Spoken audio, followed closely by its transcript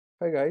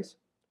Hi guys,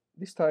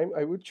 this time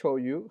I will show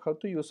you how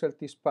to use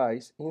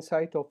LTspice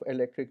inside of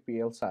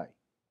electricVLSI.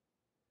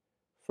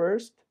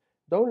 First,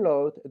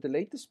 download the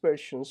latest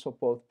versions of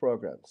both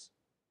programs.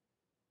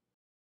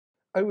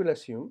 I will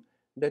assume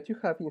that you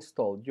have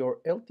installed your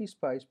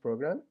LTspice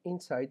program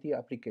inside the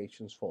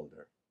Applications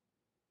folder.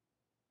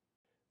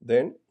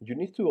 Then you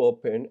need to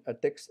open a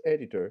text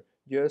editor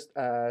just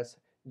as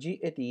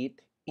gedit,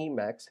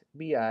 Emacs,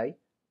 BI,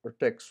 or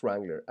Text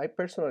Wrangler. I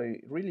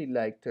personally really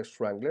like Text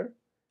Wrangler.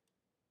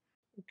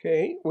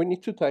 Okay, we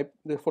need to type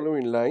the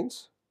following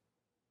lines.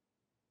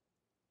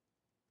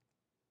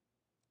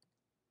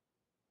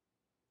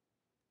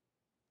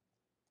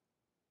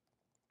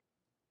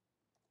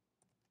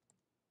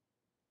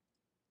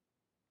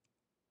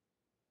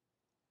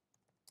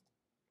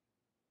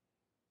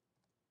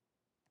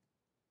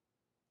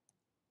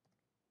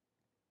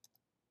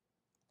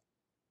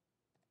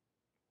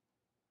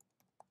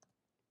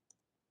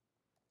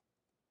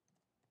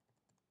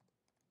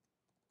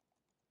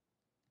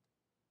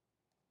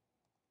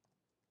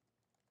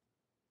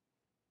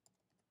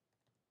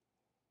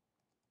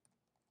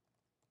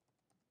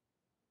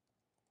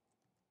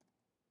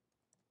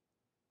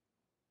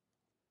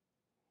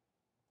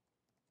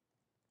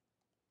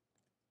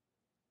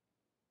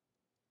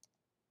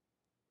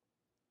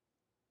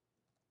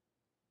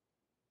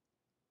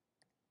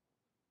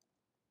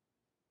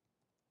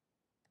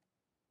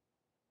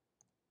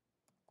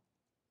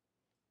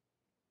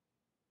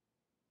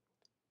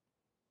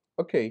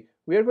 Okay,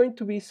 we are going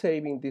to be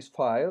saving this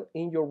file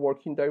in your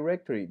working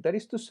directory. That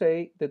is to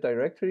say, the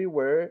directory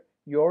where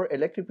your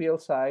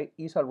electricVLSI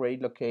is already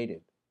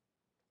located.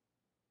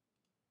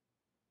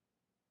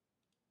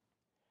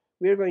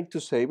 We are going to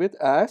save it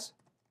as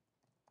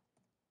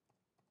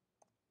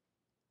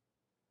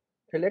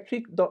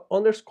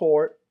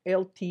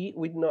electric_LT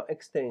with no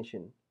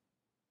extension.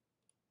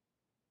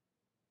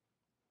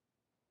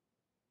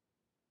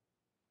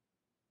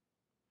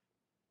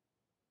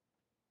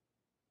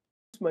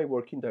 My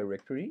working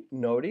directory.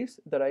 Notice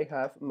that I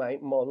have my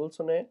models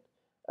on it.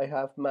 I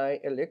have my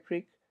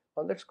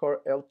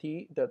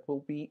electric_LT that will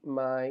be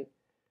my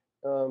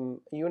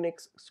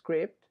Unix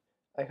script.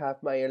 I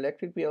have my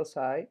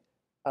electricVLSI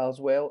as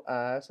well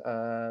as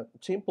a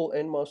simple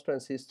NMOS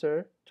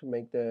transistor to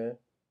make the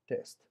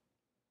test.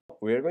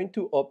 We are going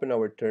to open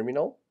our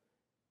terminal.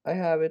 I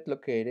have it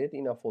located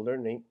in a folder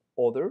named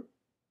Other.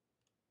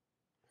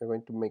 I'm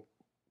going to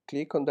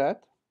click on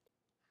that.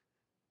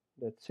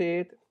 That's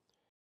it.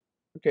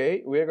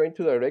 Okay, we are going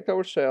to direct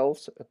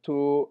ourselves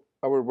to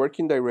our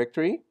working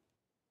directory.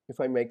 If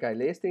I make a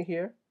list in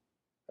here,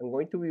 I'm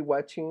going to be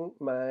watching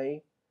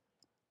my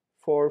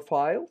 4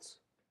 files.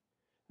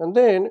 And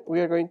then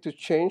we are going to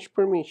change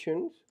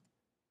permissions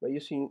by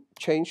using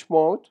change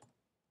mode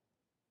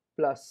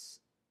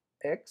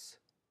 +X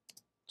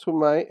to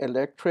my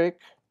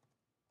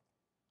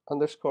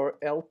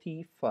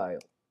electric_LT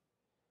file.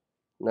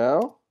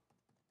 Now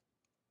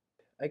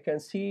I can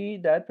see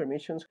that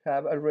permissions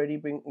have already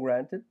been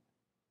granted to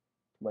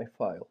my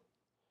file.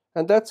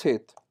 And that's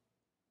it.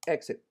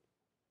 Exit.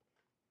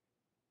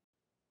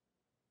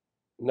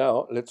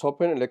 Now let's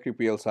open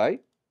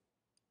electricVLSI.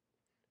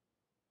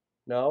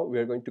 Now we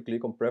are going to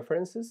click on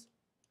Preferences.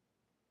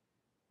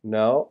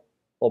 Now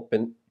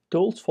open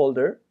Tools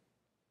folder,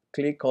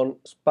 click on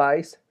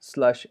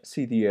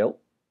Spice/CDL,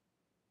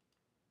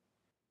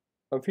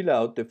 and fill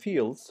out the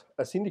fields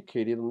as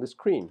indicated on the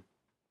screen.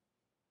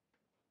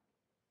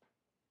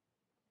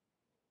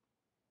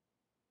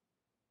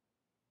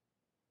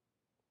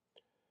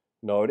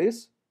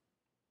 Notice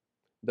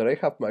that I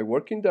have my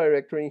working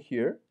directory in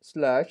here,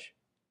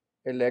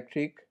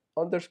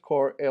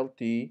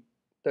 /electric_LT,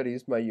 that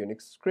is my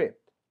Unix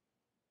script.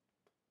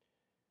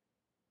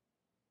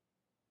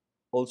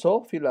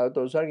 Also, fill out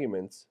those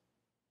arguments.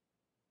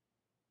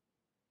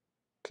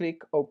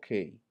 Click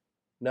OK.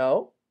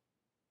 Now,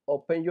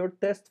 open your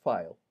test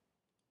file.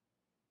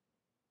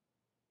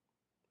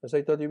 As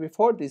I told you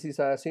before, this is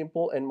a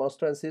simple NMOS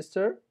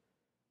transistor.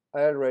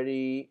 I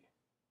already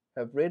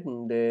have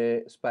written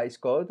the SPICE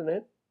code on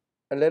it.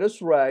 And let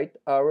us write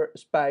our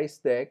SPICE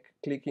deck,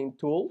 clicking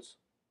Tools,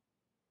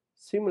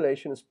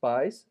 Simulation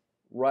SPICE,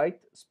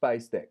 write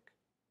SPICE deck.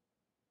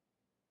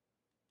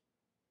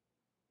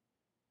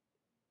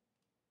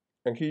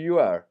 And here you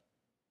are.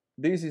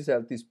 This is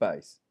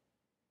LTspice.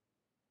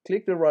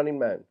 Click the running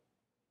man.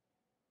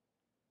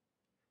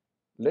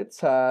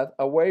 Let's add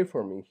a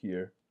waveform in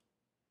here.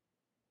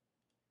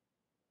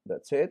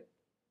 That's it.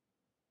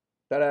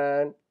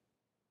 Ta-da!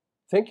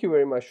 Thank you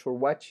very much for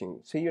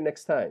watching. See you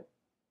next time.